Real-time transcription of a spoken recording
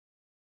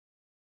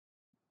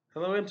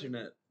Hello,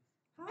 Internet.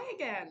 Hi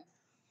again.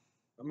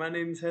 My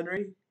name's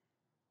Henry.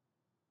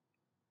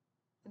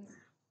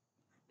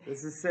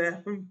 This is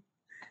Sam,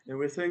 and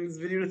we're sending this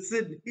video to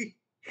Sydney.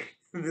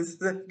 This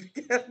is a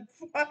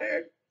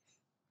Campfire.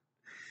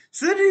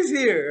 Sydney's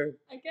here!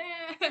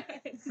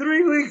 Again.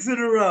 3 weeks in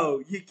a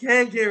row. You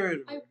can't get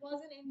rid of I her.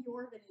 wasn't in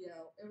your video.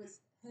 It was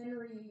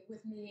Henry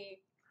with me,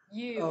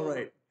 you. All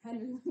right.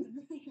 Henry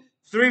with me.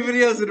 3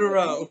 videos in a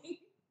row.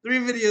 3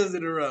 videos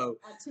in a row.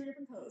 On 2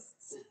 different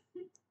posts.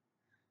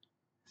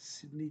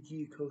 Sydney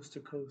Guye, Coast to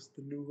Coast,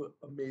 the new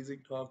amazing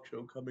talk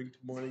show coming to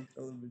morning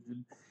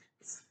television.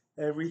 It's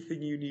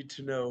everything you need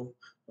to know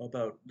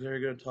about. They're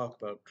going to talk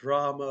about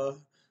drama,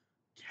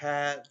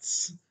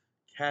 cats,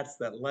 cats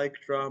that like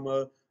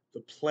drama,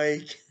 the play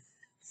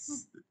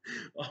cats,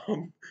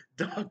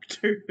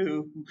 Doctor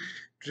Who,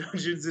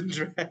 Dungeons and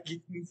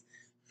Dragons,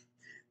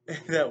 and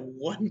that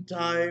one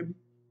time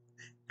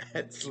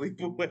at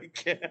Sleepaway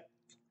Camp.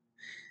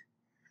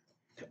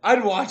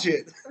 I'd watch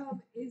it.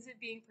 Is it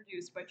being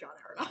produced by John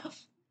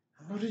Aronoff?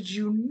 How did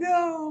you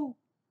know?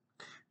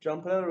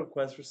 John put out a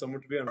request for someone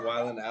to be on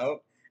Wild 'N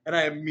Out, and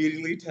I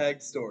immediately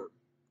tagged Storm.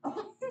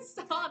 Oh, I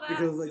saw that.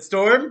 Because, like,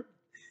 Storm,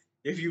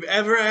 if you've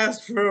ever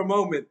asked for a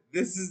moment,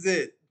 this is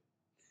it.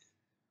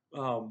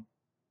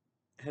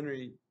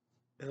 Henry,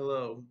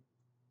 hello.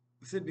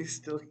 Sydney's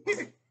still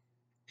here.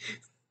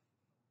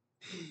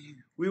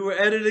 We were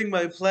editing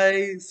my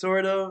play,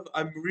 sort of.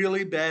 I'm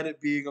really bad at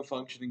being a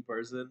functioning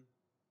person.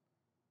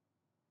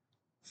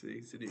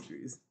 See, Sydney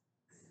agrees.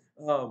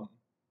 But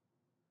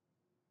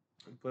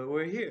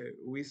we're here.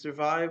 We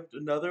survived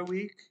another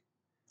week.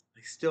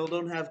 I still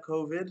don't have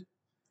COVID.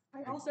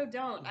 I also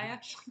don't. I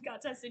actually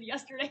got tested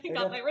yesterday and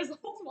I got got- my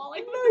results while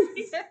I was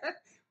Nice. here.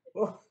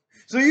 Well,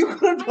 so you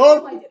could have I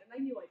told knew I me. did it. I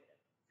knew I did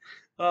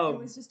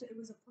it. It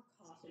was a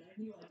precaution.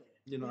 I knew I did it.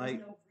 You know, There's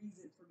no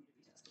reason for me to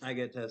be tested. I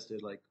get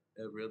tested like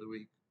every other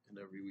week and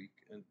every week,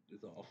 and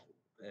it's awful.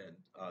 And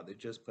they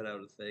just put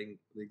out a thing,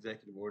 the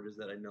executive orders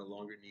that I no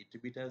longer need to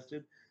be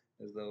tested,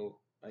 as though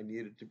I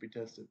needed to be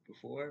tested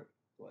before.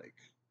 Like,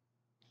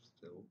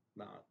 still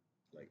not.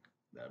 Like,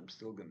 I'm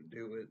still gonna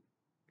do it.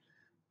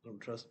 I don't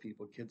trust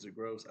people. Kids are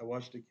gross. I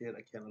watched a kid,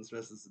 I cannot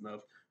stress this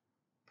enough,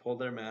 pull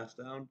their mask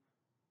down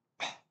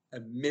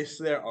and miss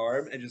their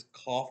arm and just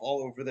cough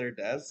all over their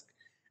desk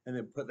and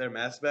then put their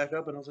mask back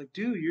up. And I was like,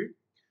 dude,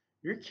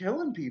 you're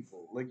killing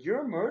people. Like,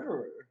 you're a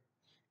murderer.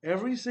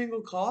 Every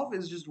single cough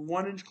is just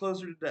 1 inch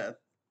closer to death.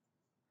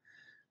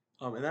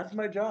 And that's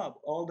my job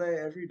all day,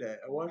 every day.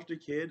 I watched a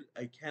kid,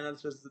 I cannot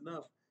stress this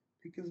enough,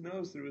 pick his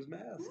nose through his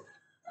mask.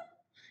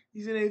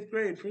 He's in 8th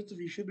grade. First off,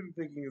 he shouldn't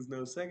be picking his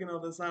nose. Second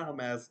off, that's not how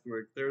masks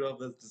work. Third off,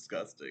 that's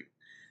disgusting.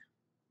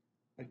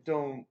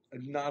 I'm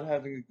not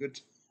having a good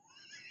time.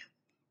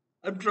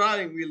 I'm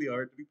trying really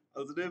hard to be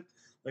positive.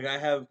 Like, I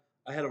had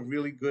a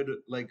really good,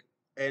 like,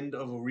 end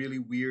of a really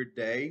weird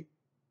day.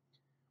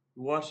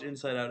 We watched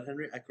Inside Out,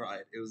 Henry. I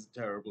cried. It was a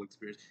terrible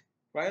experience.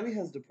 Riley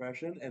has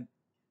depression and,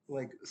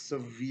 like,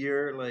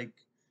 severe, like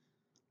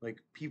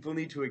people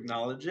need to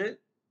acknowledge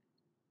it.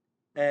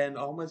 And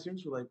all my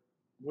students were like,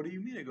 "What do you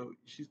mean?" I go,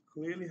 "She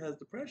clearly has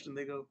depression."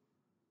 They go,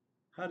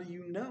 "How do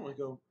you know?" I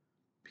go,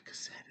 "Because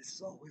sadness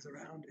is always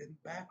around in the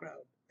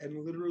background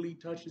and literally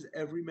touches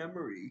every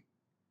memory."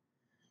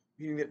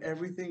 Meaning that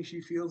everything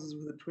she feels is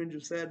with a twinge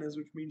of sadness,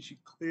 which means she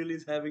clearly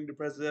is having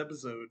depressive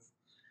episodes.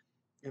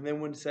 And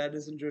then when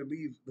sadness and joy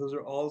leave, those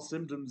are all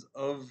symptoms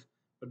of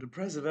a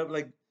depressive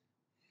like.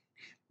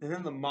 And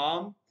then the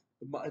mom,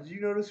 did you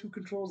notice who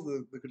controls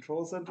the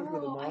control center for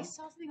the Oh, I mom?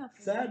 saw something on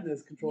Facebook.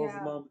 Sadness controls the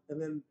Yeah. mom, and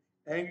then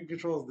anger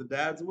controls the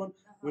dad's one,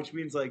 which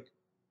means like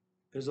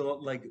there's a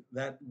lot like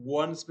that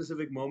one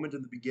specific moment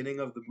in the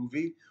beginning of the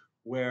movie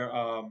where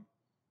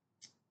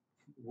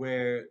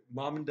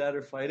mom and dad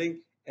are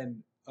fighting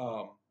and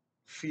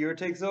fear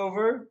takes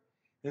over. And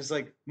it's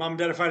like mom and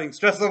dad are fighting,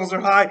 stress levels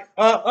are high.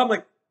 I'm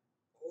like,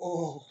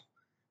 oh,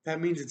 that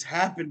means it's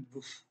happened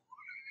before.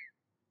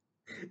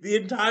 The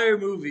entire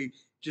movie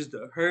just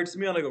hurts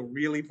me on like a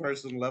really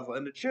personal level,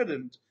 and it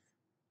shouldn't,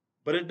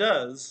 but it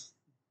does.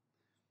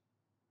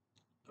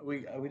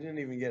 We didn't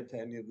even get to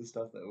any of the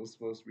stuff that was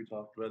supposed to be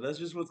talked about. That's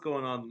just what's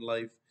going on in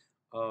life.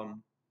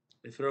 Um,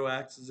 I throw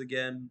axes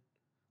again.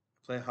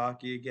 I play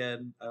hockey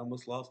again. I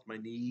almost lost my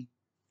knee.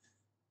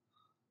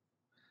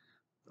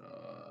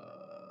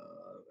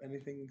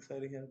 Anything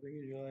exciting happening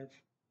in your life?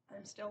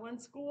 I'm still in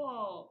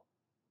school.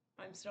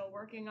 I'm still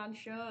working on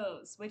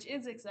shows, which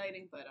is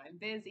exciting, but I'm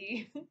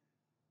busy.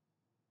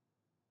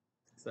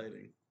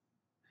 Exciting.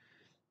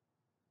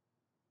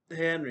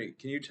 Henry,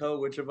 can you tell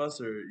which of us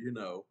are,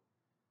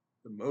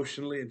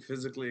 emotionally and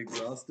physically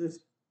exhausted?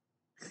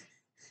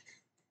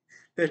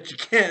 That you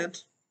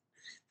can't.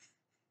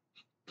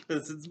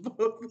 Because it's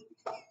both.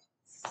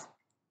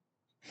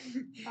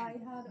 I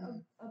had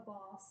a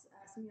boss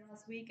ask me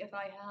last week if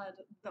I had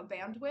the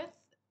bandwidth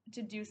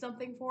to do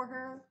something for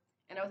her,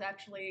 and I was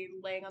actually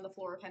laying on the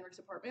floor of Henry's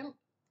apartment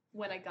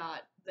when I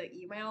got the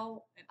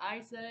email, and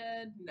I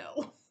said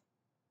no.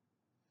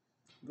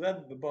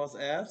 Glad the boss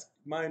asked.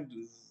 Mine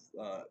is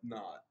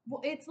not.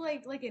 Well, it's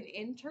like an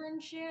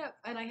internship,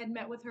 and I had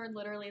met with her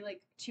literally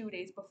like 2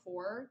 days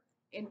before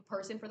in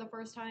person for the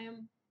first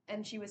time,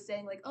 and she was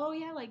saying like, "Oh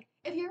yeah, like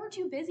if you're ever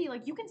too busy,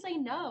 like you can say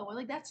no,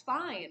 like that's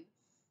fine."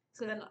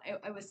 So then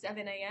I was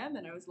 7 a.m.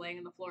 and I was laying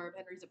on the floor of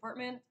Henry's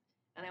apartment,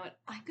 and I went,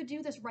 "I could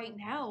do this right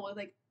now.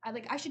 Like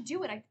I should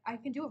do it. I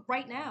can do it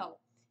right now."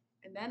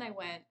 And then I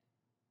went,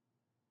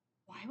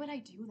 "Why would I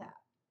do that?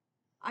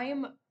 I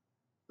am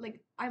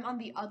I'm on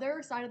the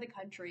other side of the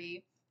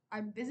country.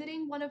 I'm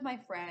visiting one of my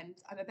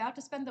friends. I'm about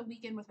to spend the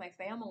weekend with my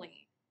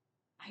family.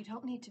 I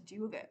don't need to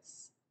do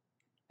this."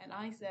 And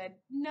I said,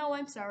 "No,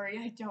 I'm sorry.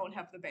 I don't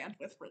have the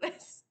bandwidth for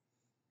this."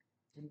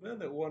 I'm glad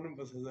that one of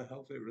us has a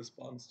healthy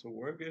response to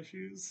work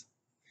issues,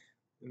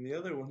 and the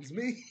other one's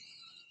me.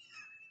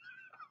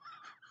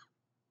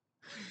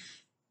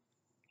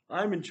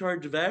 I'm in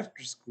charge of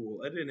after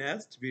school. I didn't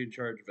ask to be in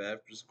charge of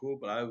after school,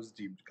 but I was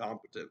deemed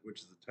competent,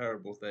 which is a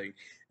terrible thing.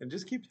 And it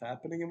just keeps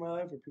happening in my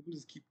life where people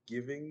just keep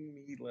giving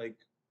me like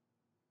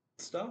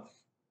stuff.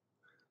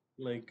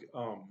 Like,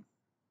 I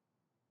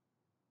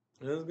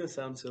know it's gonna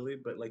sound silly,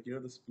 but like you know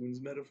the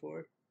spoons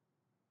metaphor? Do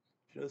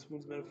you know the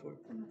spoons metaphor?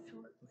 I'm not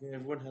sure. Okay,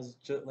 everyone has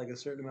just like a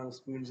certain amount of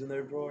spoons in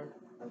their drawer.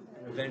 And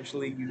Okay.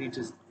 eventually you need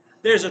to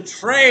there's a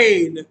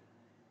train!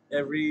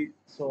 Every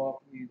so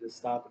often you just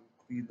stop and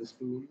clean the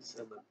spoons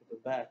and then put them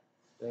back.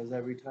 Because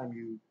every time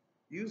you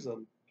use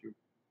them, you're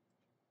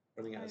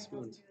running I out had of to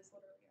spoons. do this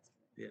literally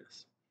yesterday.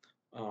 Yes.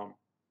 Um,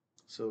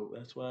 so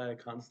that's why I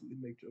constantly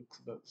make jokes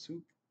about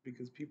soup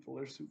because people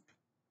are soup.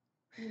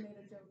 You made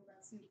a joke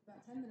about soup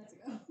about 10 minutes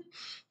ago.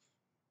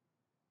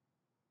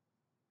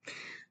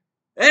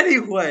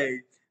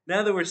 Anyway,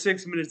 now that we're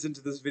 6 minutes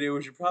into this video,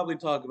 we should probably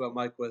talk about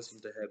my question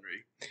to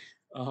Henry.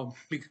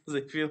 Because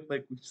I feel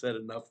like we've said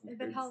enough.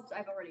 If it helps,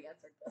 I've already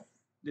answered this.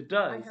 It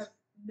I does. have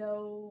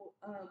no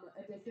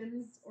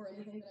additions or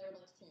anything that I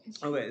would like to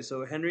change. Okay,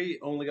 so Henry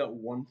only got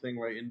one thing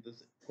right in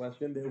this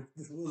question.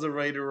 This was a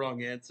right or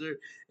wrong answer,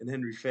 and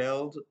Henry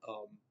failed.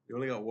 You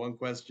only got one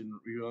question.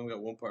 You only got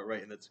one part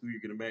right, and that's who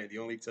you're gonna marry. The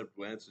only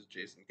acceptable answer is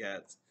Jason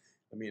Katz.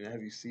 I mean,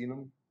 have you seen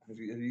him? Have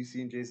you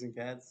seen Jason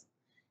Katz?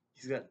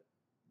 He's got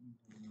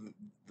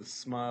the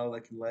smile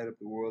that can light up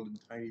the world and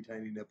tiny,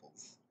 tiny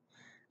nipples.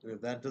 And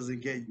if that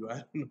doesn't get you,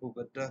 I don't know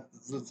what does.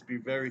 Let's be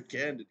very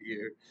candid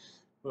here.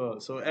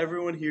 So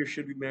everyone here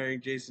should be marrying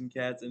Jason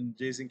Katz, and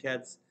Jason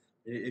Katz,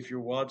 if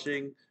you're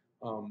watching,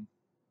 um,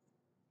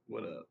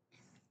 what up?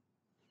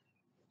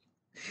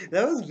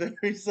 That was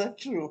very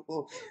sexual.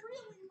 It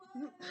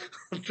really was.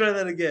 I'll try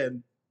that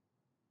again.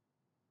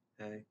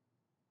 Hey,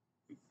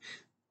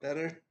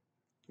 better,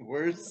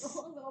 worse. A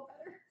little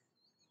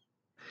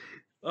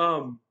better.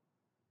 Um,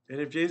 and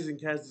if Jason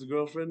Katz's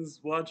girlfriend's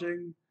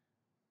watching,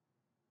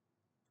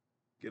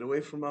 get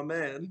away from my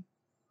man.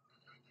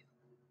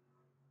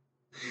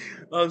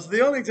 So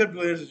the only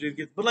acceptable answer Jason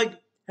gets, but like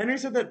Henry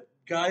said that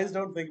guys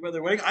don't think about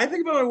their wedding. I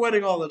think about my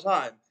wedding all the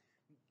time.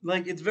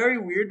 Like it's very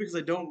weird because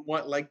I don't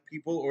want like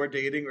people or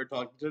dating or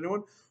talking to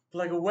anyone. But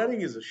like a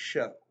wedding is a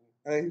show.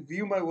 And I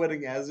view my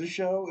wedding as a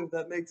show, if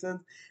that makes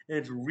sense. And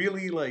it's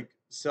really like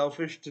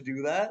selfish to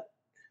do that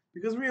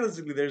because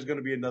realistically, there's going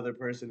to be another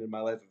person in my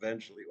life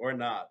eventually, or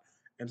not.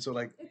 And so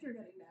like If you're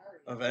getting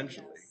married.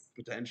 eventually, Yes.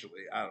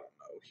 potentially, I don't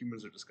know.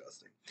 Humans are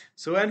disgusting.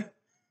 So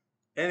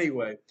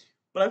anyway,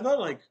 but I thought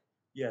like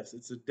yes,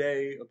 it's a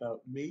day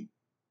about me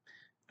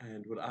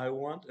and what I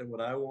want, and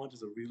what I want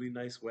is a really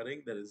nice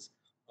wedding that is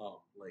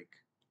like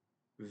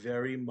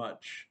very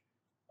much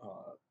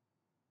uh,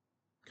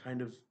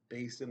 kind of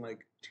based in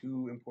like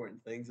two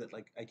important things that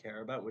like I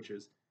care about, which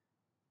is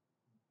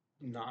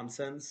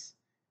nonsense,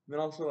 and then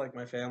also like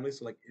my family.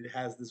 So like it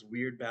has this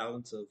weird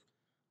balance of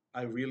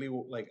I really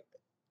like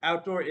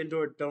outdoor,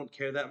 indoor, don't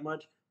care that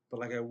much, but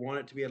like I want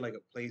it to be at like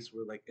a place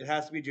where like it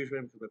has to be a Jewish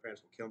wedding because my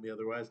parents will kill me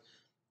otherwise.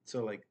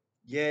 So like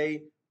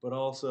yay, but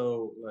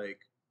also like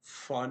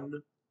fun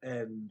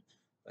and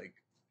like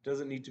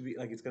doesn't need to be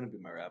like it's gonna be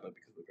my rabbi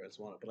because my parents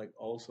want it, but like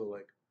also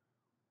like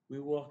we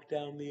walk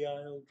down the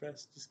aisle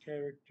dressed as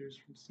characters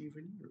from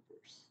Steven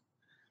Universe.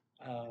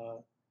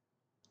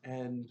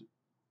 And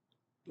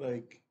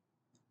like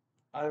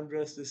I'm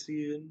dressed as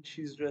Steven,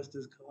 she's dressed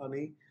as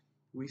Connie.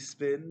 We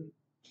spin,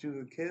 do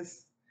a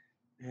kiss,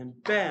 and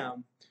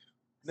bam.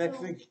 Next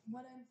So thing,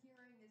 what I'm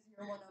hearing is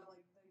you're one of like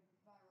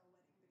the viral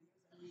wedding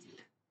videos on YouTube.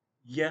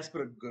 yes,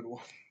 but a good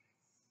one.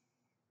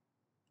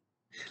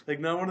 Like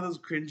not one of those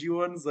cringy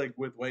ones, like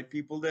with white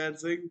people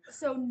dancing.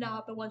 So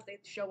not the ones they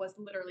show us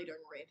literally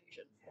during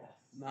orientation. Yes.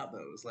 Not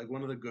those. Like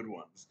one of the good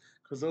ones,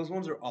 because those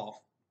ones are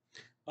awful.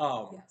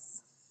 Um,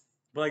 Yes.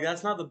 but like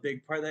that's not the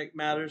big part that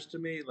matters to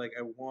me. Like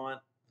I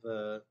want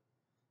the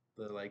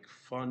like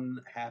fun,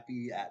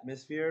 happy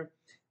atmosphere,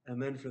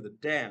 and then for the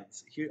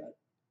dance,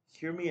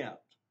 hear me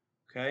out,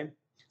 okay?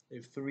 I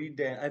have three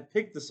dance. I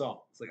picked the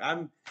songs. Like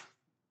I'm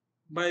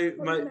my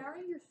But my. you're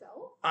marrying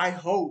yourself? I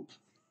hope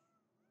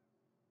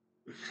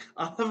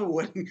I'll have a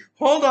wedding.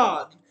 Hold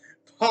on,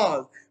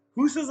 pause.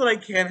 Who says that I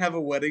can't have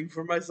a wedding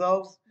for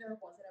myself? There was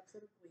an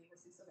episode of Glee where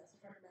Sylvester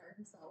tried to marry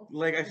himself.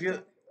 Like I I feel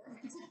don't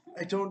think it worked.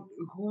 I don't.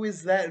 Who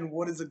is that and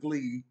what is a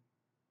Glee?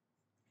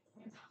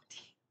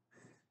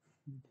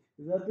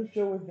 Is that the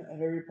show with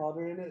Harry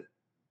Potter in it?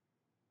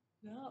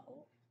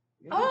 No.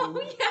 Yes, Oh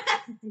it is.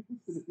 yes.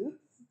 It is.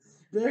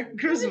 Derek But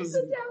Chris it's was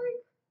the in Derek.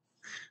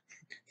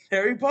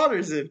 Harry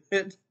Potter's in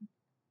it.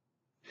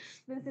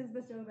 This is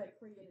the show that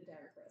created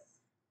Derek Chris.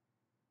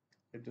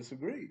 I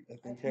disagree. I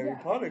think Harry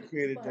Yeah, Potter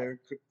created but Derek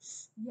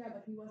Chris. yeah,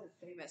 but he wasn't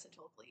famous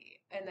until Glee,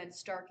 and then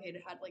Starkid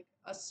had like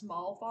a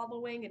small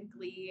following, and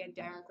Glee and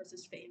Darren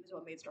Chris's fame is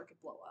what made Starkid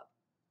blow up.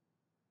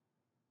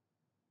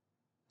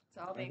 It's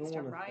all I thanks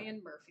don't to want to.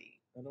 Ryan Murphy.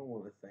 I don't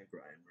want to thank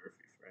Ryan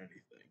Murphy for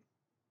anything.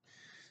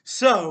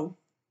 So,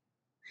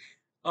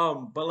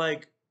 but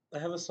like, I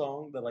have a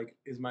song that like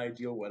is my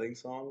ideal wedding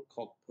song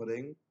called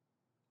 "Pudding."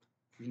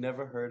 If you've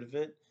never heard of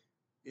it,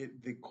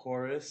 the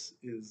chorus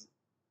is,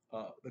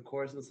 the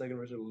chorus and the second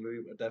verse are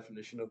literally a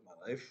definition of my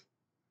life.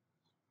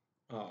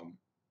 Um,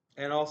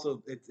 and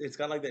also it's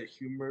got like that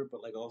humor,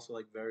 but like also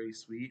like very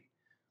sweet.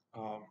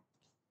 Um,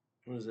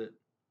 what is it?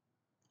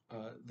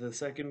 The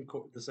second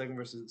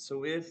verse is,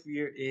 so if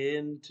you're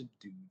into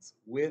dudes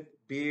with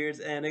beards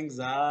and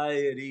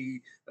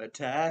anxiety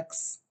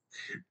attacks,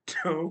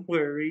 don't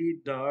worry,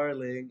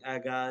 darling, I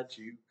got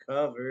you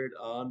covered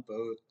on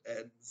both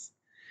ends.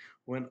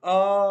 When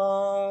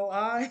all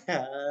I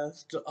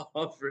have to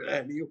offer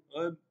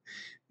anyone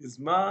is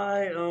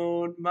my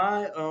own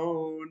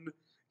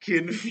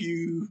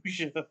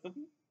confusion.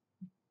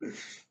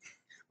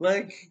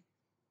 like,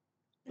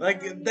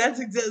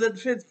 that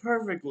fits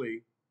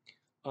perfectly.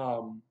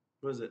 What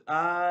is it?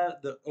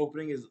 The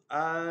opening is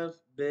I've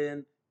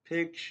been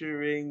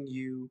picturing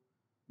you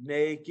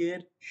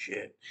naked.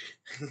 Shit.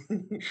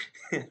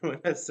 And when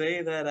I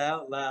say that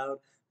out loud,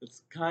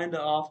 it's kind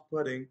of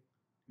off-putting.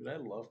 Dude, I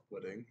love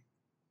pudding.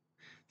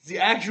 It's the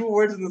actual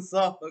words in the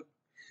song.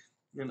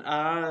 And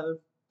I've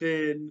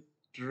been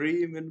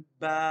dreaming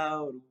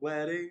about a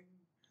wedding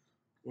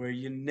where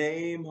you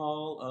name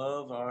all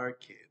of our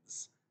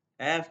kids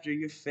after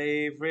your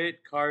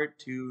favorite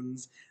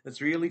cartoons. That's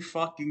really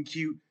fucking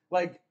cute.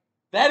 Like,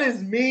 that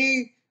is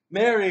me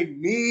marrying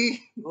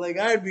me. Like,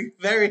 I'd be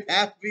very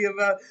happy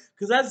about,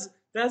 because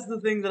that's the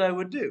thing that I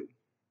would do.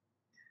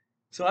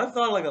 So I've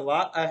thought like a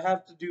lot. I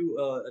have to do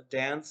a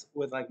dance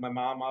with like my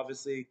mom,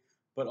 obviously,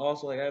 but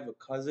also like I have a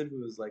cousin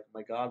who is like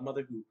my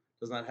godmother who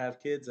does not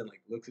have kids and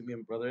like looks at me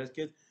and my brother has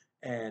kids,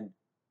 and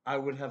I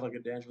would have like a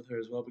dance with her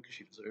as well because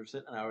she deserves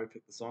it, and I would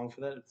pick the song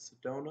for that. It's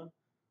Sedona,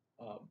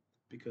 um,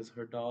 because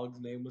her dog's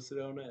name was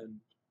Sedona, and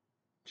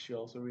she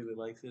also really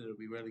likes it. It'll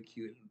be really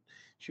cute, and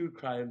she would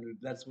cry, and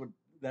that's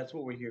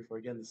what we're here for.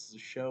 Again, this is a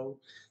show.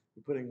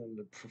 We're putting on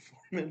the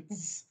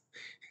performance.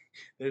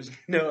 There's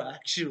no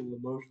actual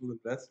emotional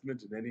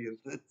investment in any of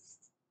this.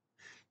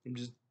 I'm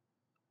just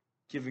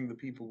giving the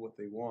people what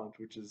they want,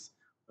 which is,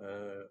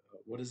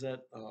 what is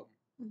that?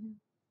 Mm-hmm.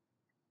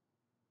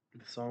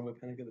 The song by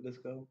Panic at the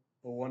Disco?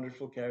 A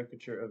wonderful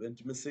caricature of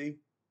intimacy.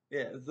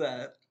 Yeah, it's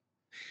that.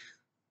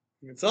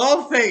 It's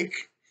all fake.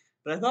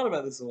 But I thought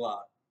about this a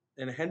lot.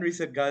 And Henry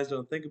said guys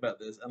don't think about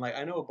this. And like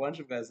I know a bunch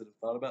of guys that have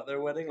thought about their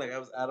wedding. Like I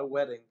was at a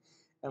wedding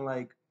and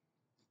like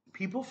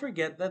people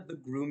forget that the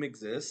groom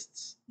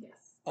exists Yes.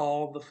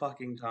 all the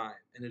fucking time.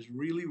 And it's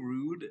really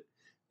rude.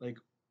 Like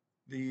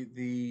the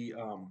the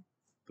um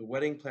the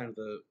wedding planner,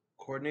 the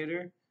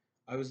coordinator,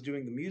 I was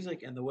doing the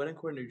music and the wedding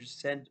coordinator just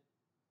sent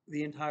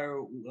the entire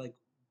like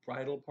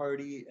bridal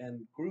party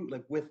and groom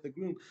like with the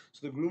groom.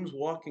 So the groom's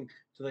walking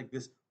to like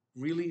this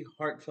really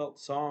heartfelt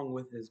song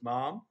with his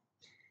mom,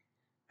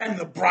 and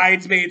the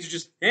bridesmaids are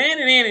just in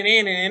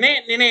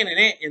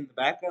the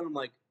background. I'm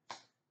like,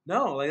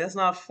 no, like that's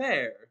not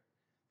fair.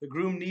 The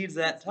groom needs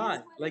that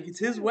time. Like it's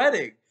his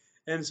wedding.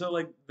 And so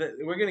like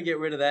we're gonna get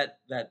rid of that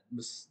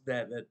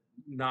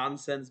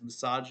nonsense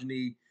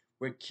misogyny.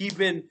 We're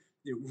keeping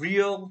it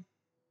real.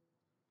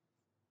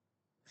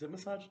 Is it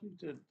misogyny?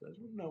 I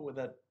don't know what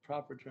that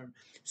proper term.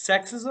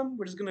 Sexism.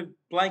 We're just gonna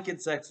blanket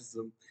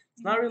sexism.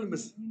 It's not really You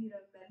need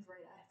a men's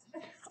right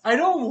activist. I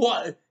don't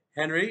want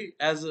Henry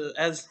as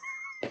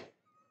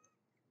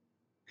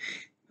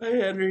Hey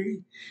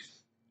Henry.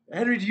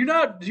 Henry, do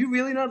you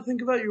really not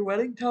think about your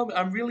wedding? Tell me.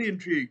 I'm really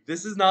intrigued.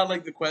 This is not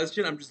like the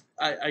question.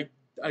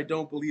 I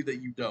don't believe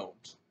that you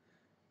don't.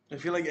 I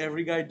feel like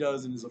every guy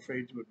does and is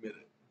afraid to admit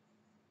it.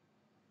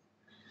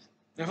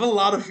 I have a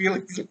lot of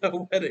feelings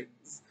about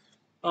weddings.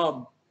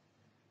 Um,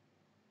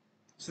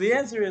 so the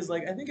answer is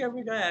like I think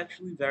every guy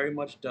actually very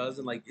much does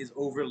and like is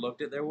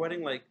overlooked at their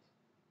wedding. Like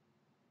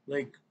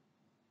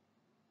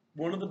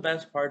one of the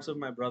best parts of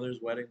my brother's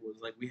wedding was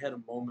like we had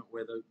a moment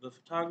where the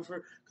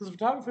photographer, because the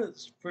photographer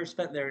first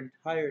spent their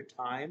entire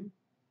time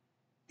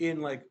in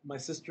like my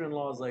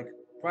sister-in-law's like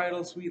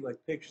bridal suite, like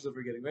pictures of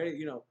her getting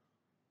ready.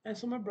 And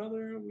so my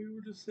brother, we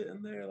were just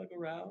sitting there like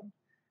around,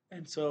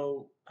 and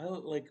so I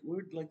like we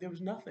were like there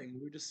was nothing.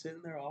 We were just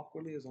sitting there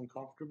awkwardly, it was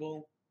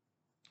uncomfortable,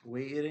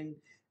 waiting.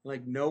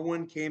 Like no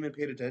one came and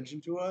paid attention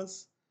to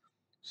us.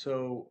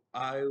 So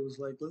I was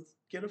like, let's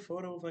get a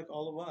photo of like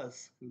all of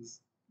us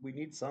because we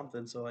need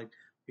something. So like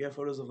we have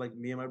photos of like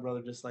me and my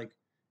brother just like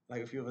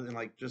like a few of us in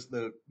like just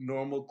the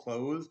normal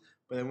clothes,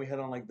 but then we had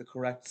on like the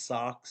correct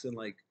socks and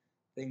like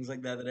things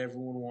like that that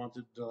everyone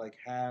wanted to like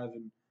have,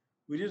 and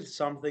we did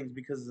some things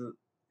because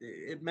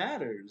it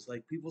matters.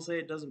 Like people say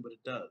it doesn't, but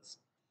it does.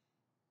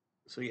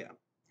 So yeah,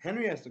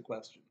 Henry asked a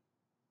question.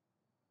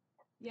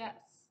 Yes.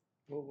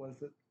 What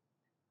was it?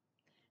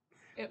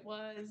 It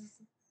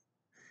was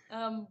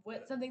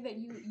what something that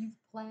you've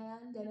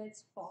planned and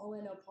it's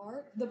fallen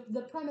apart.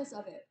 The premise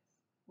of it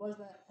was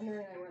that Henry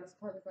and I were at his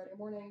apartment Friday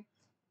morning,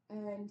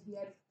 and he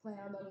had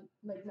planned on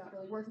like not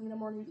really working in the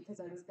morning because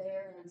I was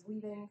there and I was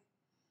leaving,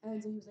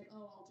 and so he was like,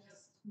 "Oh, I'll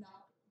just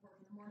not work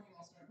in the morning.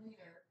 I'll start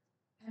later."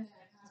 And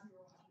then as we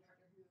were watching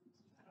Doctor Who,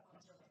 he had a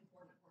bunch of like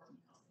important work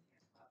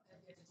emails that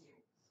he had to do,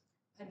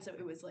 and so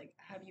it was like,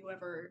 "Have you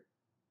ever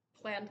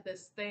planned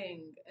this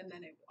thing and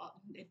then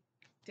it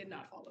did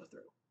not follow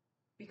through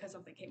because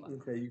something came up?"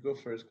 Okay, you go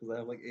first because I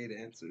have like 8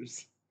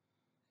 answers.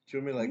 Do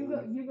you want me like?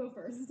 You go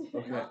first.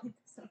 Okay. I'll think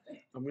of something.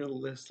 I'm gonna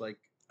list like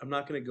I'm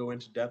not gonna go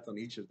into depth on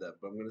each of them,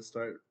 but I'm gonna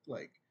start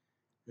like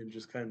and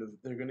just kind of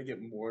they're gonna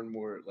get more and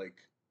more like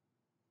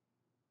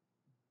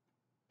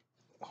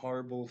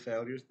horrible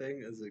failure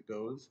thing as it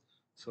goes.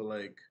 So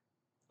like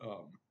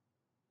um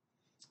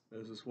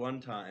there's this one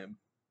time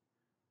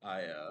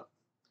I uh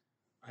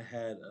I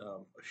had a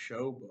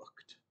show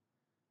booked.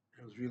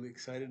 I was really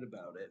excited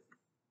about it.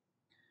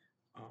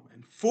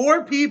 And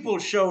 4 people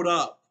showed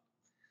up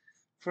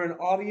for an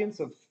audience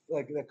of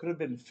like that could have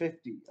been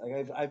 50.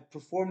 Like I've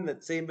performed in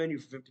that same venue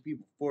for 50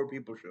 people. 4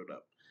 people showed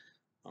up.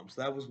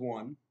 So that was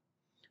one.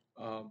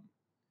 Um,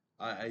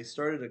 I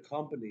started a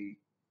company,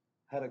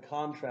 had a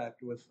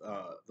contract with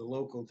the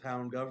local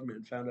town government,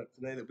 and found out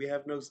today that we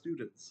have no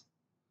students.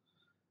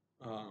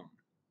 Um,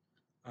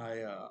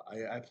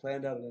 I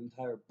planned out an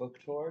entire book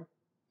tour,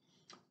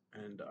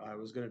 and I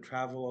was going to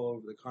travel all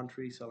over the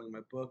country selling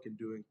my book and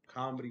doing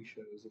comedy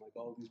shows and like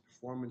all these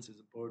performances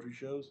and poetry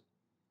shows.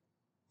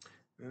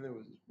 And then there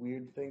was this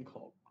weird thing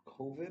called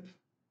COVID.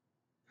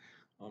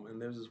 And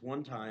there was this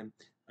one time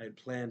I had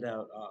planned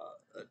out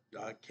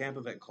a camp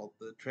event called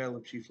the Trail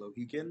of Chief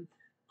Lohican,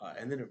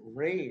 and then it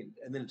rained,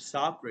 and then it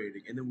stopped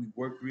raining, and then we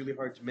worked really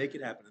hard to make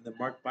it happen, and then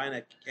Mark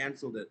Bynek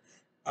canceled it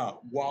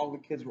while the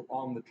kids were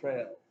on the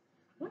trail.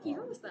 What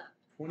year was that?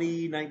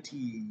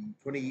 2019,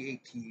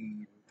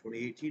 2018,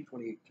 2018,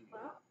 2018.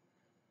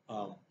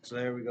 Wow. So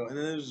there we go. And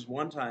then there was this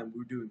one time we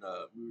were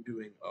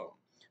doing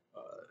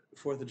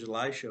Fourth of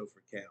July show for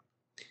camp.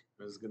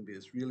 It was going to be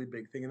this really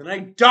big thing, and then I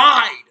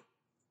died.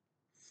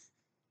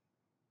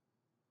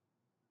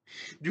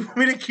 Do you want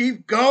me to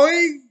keep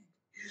going?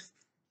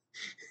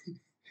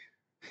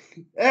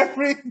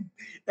 Every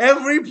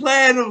every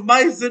plan of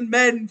mice and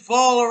men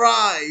fall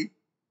awry.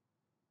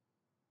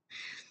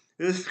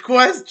 This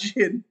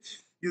question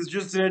is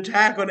just an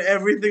attack on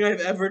everything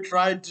I've ever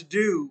tried to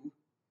do.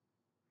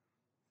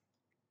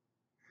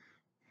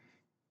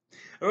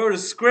 I wrote a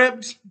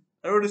script.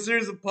 I wrote a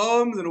series of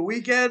poems in a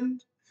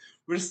weekend.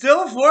 We're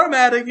still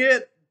formatting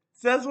it.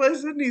 So that's why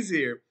Sydney's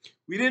here.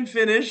 We didn't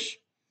finish.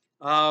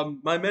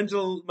 My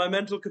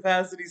mental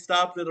capacity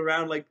stopped at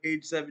around like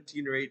page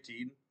 17 or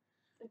 18.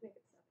 I think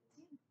it's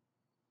 17.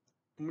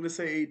 I'm gonna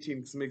say 18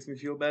 because it makes me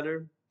feel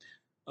better.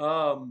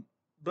 Um,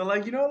 but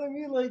like you know what I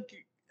mean?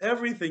 Like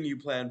everything you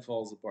plan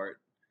falls apart.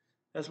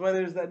 That's why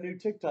there's that new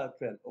TikTok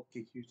trend.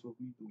 Okay, here's what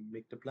we do: we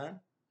make the plan,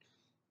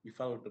 you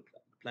follow the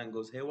plan. The plan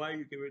goes haywire,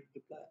 you get rid of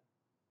the plan.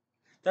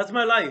 That's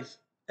my life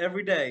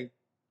every day,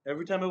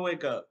 every time I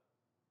wake up.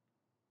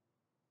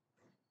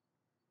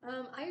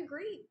 I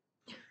agree.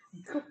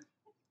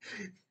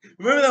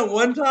 Remember that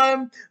one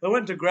time I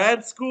went to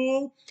grad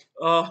school,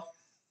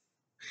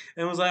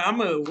 and was like, I'm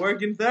gonna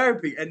work in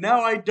therapy, and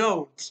now I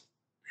don't.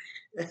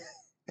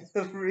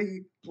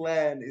 Every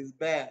plan is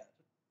bad.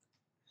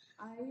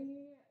 I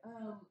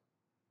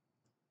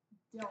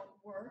don't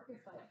work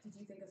if I did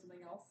you think of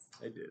something else?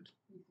 I did.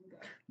 You can go.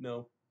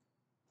 No.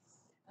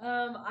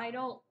 I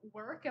don't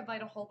work if I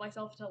don't hold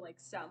myself to like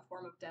some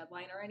form of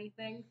deadline or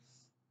anything.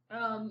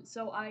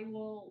 So I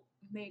will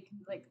make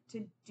like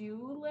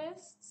to-do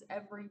lists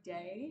every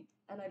day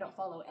and I don't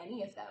follow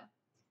any of them.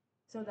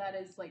 So that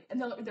is like,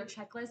 and they're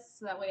checklists,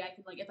 so that way I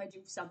can like, if I do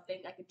something,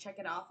 I can check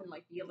it off and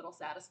like be a little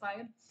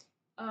satisfied.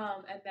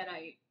 And then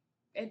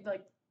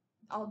like,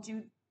 I'll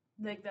do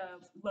like the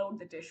load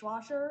the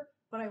dishwasher,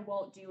 but I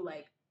won't do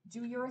like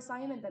do your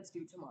assignment that's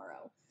due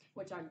tomorrow,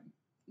 which I'm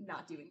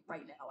not doing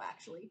right now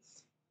actually.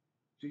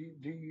 Do you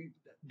do you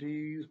do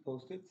you use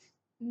post-its?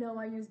 No,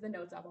 I use the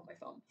notes app on my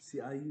phone.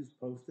 See, I use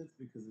post-its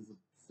because there's a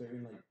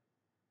certain like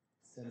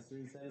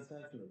sensory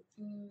satisfaction of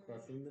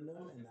crushing the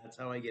note, and that's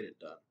how I get it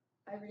done.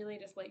 I really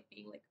just like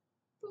being like,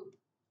 boop.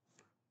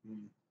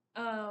 Mm.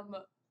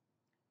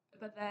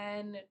 But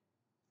then,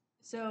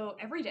 so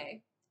every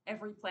day,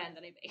 every plan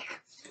that I make,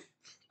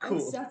 Cool.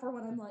 except for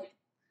when I'm like,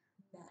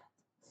 met.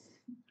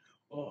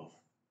 Oh.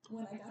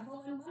 When I got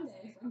home on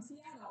Monday from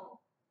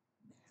Seattle,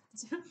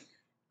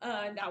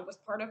 met. That was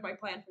part of my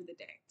plan for the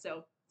day,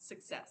 so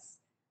success.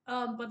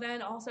 But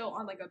then also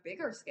on like a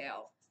bigger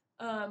scale,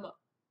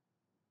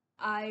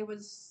 I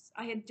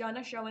had done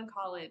a show in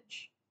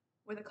college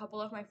with a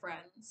couple of my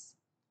friends,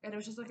 and it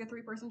was just like a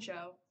 3-person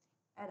show,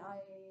 and I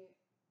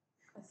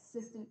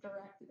assistant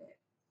directed it,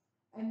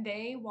 and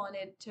they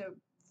wanted to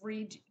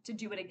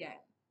do it again,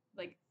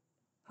 like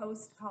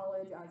post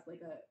college as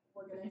like a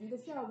we're gonna do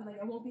the show, and like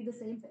it won't be the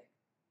same thing,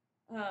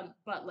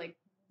 but like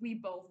we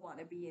both want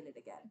to be in it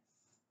again,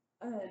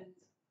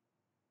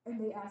 and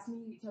they asked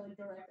me to like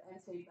direct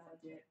and stage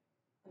manage it.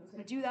 I was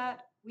gonna do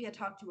that. We had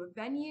talked to a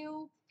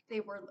venue. They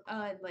were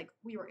like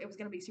we were. It was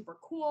gonna be super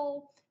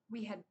cool.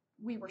 We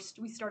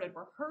started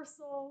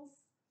rehearsals,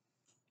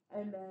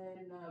 and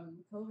then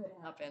COVID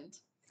happened,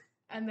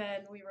 and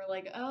then we were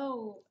like,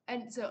 oh,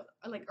 and so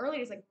like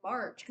early as like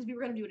March, because we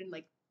were gonna do it in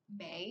like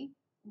May,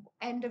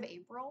 end of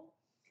April,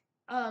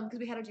 because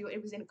we had to do it.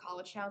 It was in a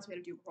college town, so we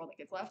had to do it before all the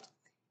kids left,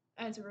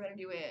 and so we were gonna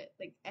do it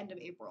like end of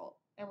April,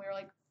 and we were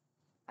like,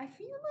 I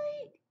feel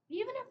like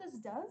even if this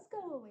does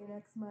go away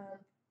next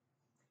month,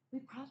 we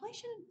probably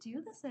shouldn't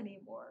do this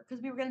anymore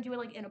because we were gonna do it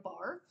like in a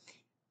bar.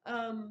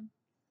 Um,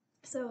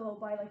 so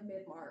by like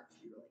mid March,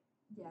 we were like,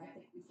 yeah, I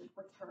think we should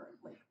return,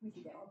 like we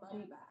should get our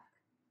money back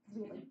because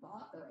we had like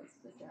bought the rights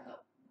to the show.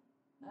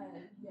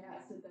 And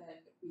yeah, so then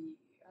we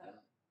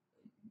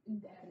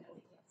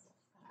indefinitely canceled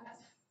that.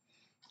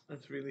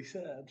 That's really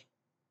sad.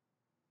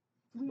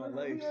 We were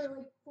like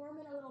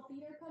forming a little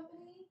theater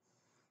company.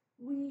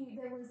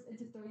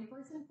 It's a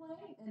 30-person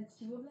play, and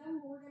 2 of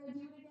them were gonna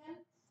do it again.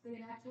 They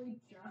had actually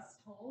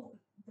just told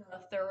the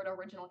third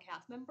original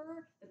cast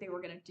member that they were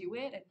gonna do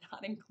it and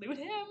not include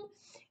him.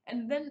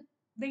 And then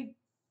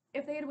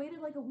if they had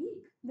waited like a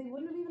week, they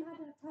wouldn't have even had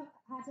to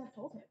have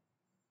told him.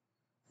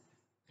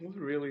 It was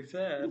really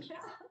sad.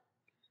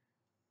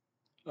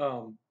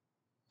 Yeah.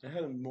 I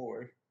had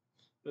more.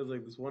 There was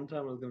like this one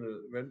time I was gonna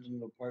rent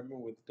an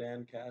apartment with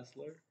Dan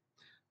Castler.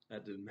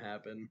 That didn't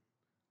happen.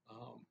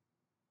 Um,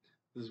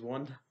 this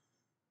one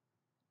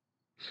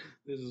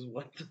This is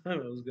one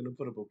time I was gonna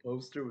put up a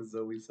poster with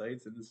Zoe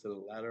Sites, and instead of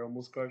a ladder,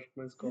 almost crushed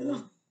my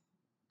skull.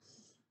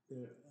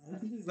 Yeah, I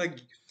think it's like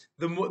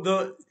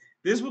the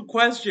this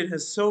question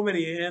has so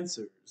many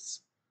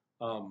answers.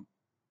 Um,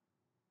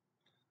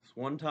 this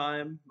one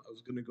time I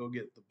was gonna go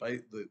get the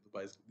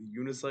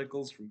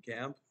unicycles from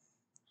camp.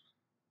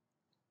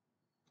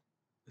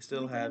 I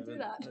still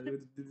haven't. I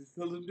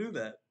still didn't do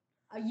that.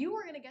 You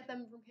were gonna get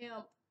them from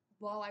camp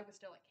while I was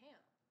still at camp.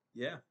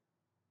 Yeah,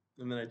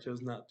 and then I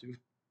chose not to.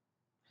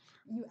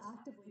 You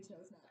actively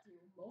chose not to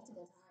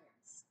multiple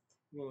times.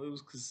 Well, it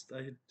was because I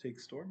had to take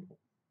Storm home.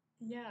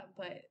 Yeah,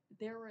 but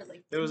there were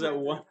like There was that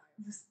one.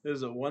 times. There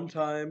was that one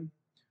time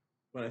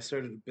when I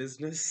started a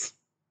business.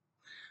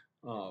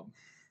 Um,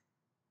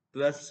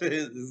 but that's it.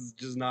 This is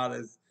just not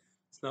as.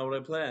 It's not what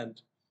I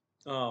planned.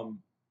 Um,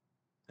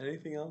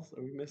 anything else?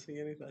 Are we missing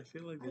anything? I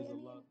feel like there's a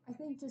lot. I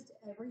think just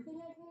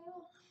everything I can.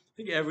 I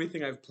think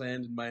everything I've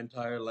planned in my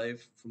entire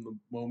life, from the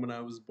moment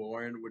I was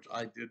born, which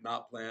I did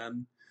not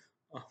plan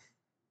uh,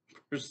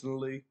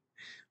 personally,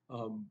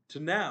 to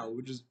now,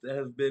 which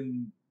have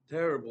been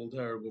terrible,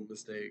 terrible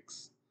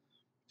mistakes,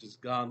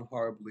 just gone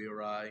horribly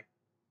awry.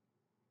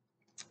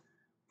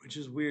 Which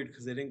is weird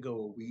because they didn't go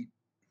a wheat.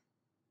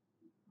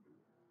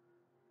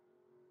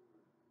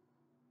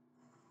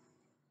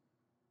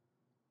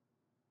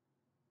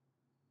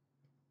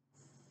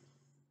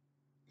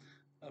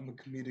 I'm a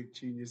comedic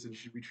genius and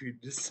should be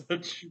treated as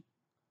such.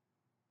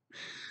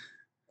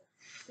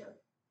 Sure.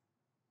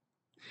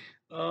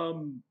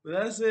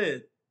 That's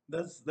it.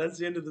 That's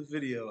the end of the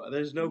video.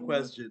 There's no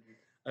question.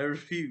 I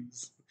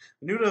refuse.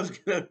 I knew what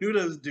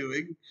I was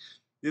doing.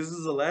 This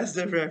is the last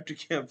ever after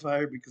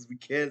Campfire because we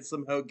can't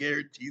somehow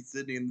guarantee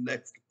Sydney in the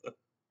next one.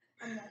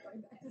 I'm not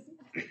going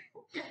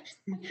back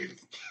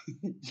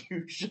to see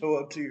You show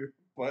up to your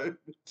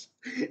apartment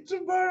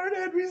tomorrow and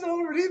Henry's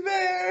already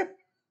there.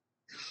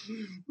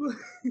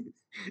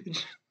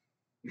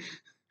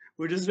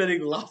 We're just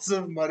spending lots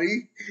of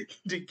money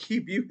to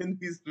keep you in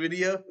these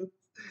videos.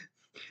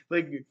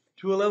 Like,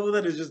 to a level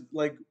that is just,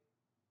 like,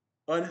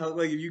 unhealthy.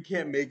 Like, if you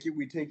can't make it,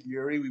 we take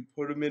Yuri, we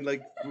put him in,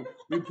 like, a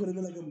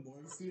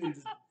morph suit and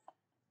just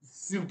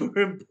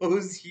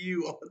superimpose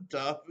you on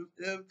top of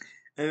him.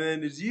 And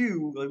then it's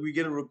you, like, we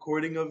get a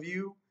recording of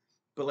you,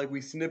 but, like, we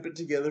snip it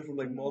together from,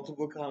 like,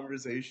 multiple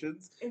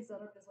conversations.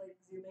 instead of just like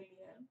zooming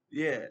in.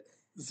 Yeah.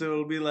 So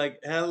it'll be like,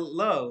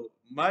 hello,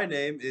 my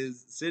name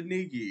is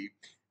Sydney Guye,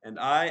 and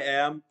I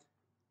am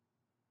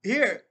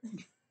here.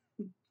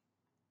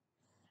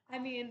 I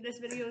mean, this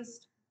video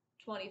is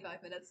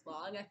 25 minutes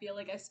long. I feel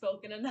like I've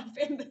spoken enough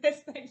in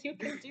this that you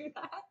can do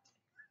that.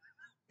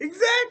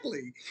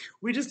 Exactly.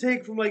 We just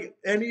take from like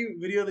any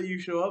video that you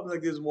show up.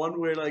 Like there's one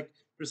where like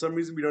for some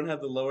reason we don't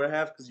have the lower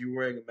half because you're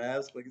wearing a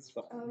mask. Like it's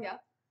fine. Oh yeah.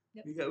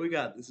 Yep. We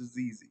got this. Is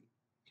easy.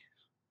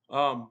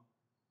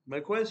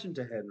 My question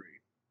to Henry.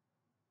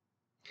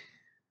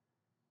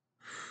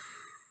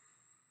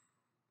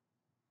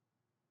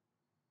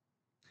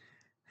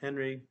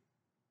 Henry,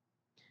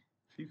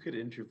 if you could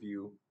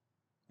interview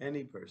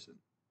any person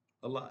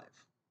alive,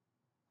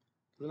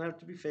 doesn't have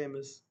to be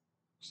famous.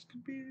 Just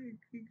could be.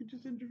 You could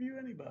just interview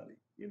anybody.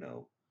 You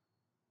know,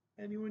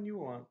 anyone you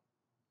want.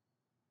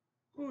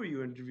 Who are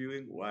you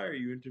interviewing? Why are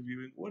you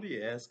interviewing? What are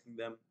you asking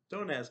them?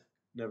 Don't ask.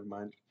 Never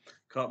mind.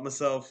 Caught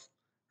myself.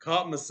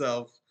 Caught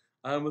myself.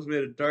 I almost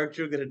made a dark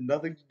joke that had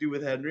nothing to do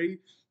with Henry,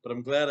 but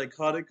I'm glad I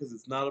caught it because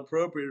it's not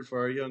appropriate for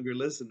our younger I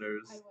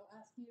listeners. will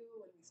ask you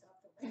when we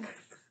stop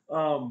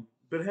filming.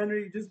 But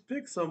Henry, just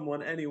pick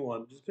someone,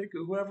 anyone. Just pick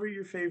whoever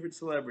your favorite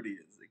celebrity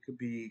is. It could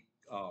be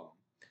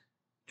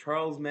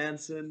Charles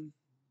Manson.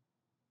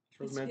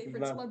 Charles His Manson's favorite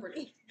not.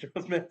 celebrity.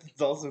 Charles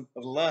Manson's also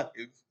not alive.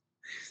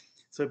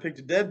 So I picked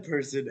a dead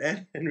person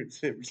and Henry's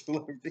favorite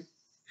celebrity.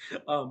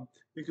 Um,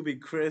 it could be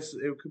Chris.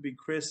 It could be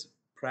Chris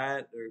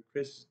Pratt or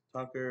Chris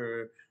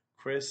Tucker or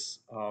Chris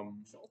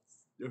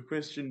Schultz. or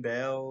Christian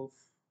Bale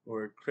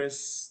or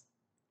Chris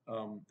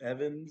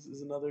Evans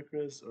is another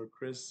Chris or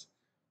Chris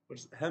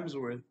what's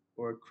Hemsworth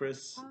or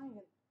Chris Fine.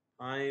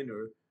 Pine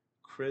or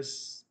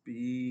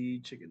Crispy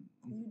Chicken.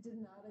 You did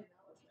not acknowledge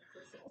my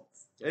Chris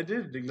Schultz. I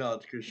did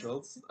acknowledge Chris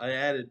Schultz. I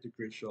added to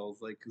Chris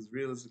Schultz, like, because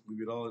realistically,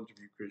 we'd all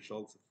interview Chris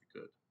Schultz if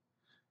we could.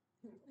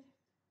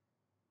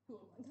 Who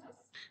among us?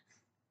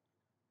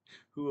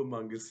 Who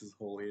among us is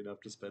holy enough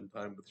to spend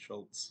time with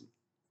Schultz?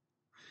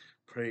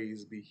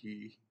 Praise be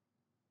he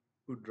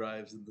who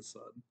drives in the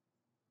sun,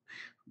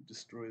 who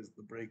destroys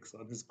the brakes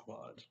on his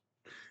quad.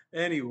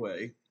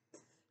 Anyway,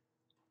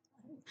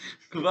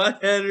 goodbye,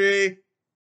 Henry.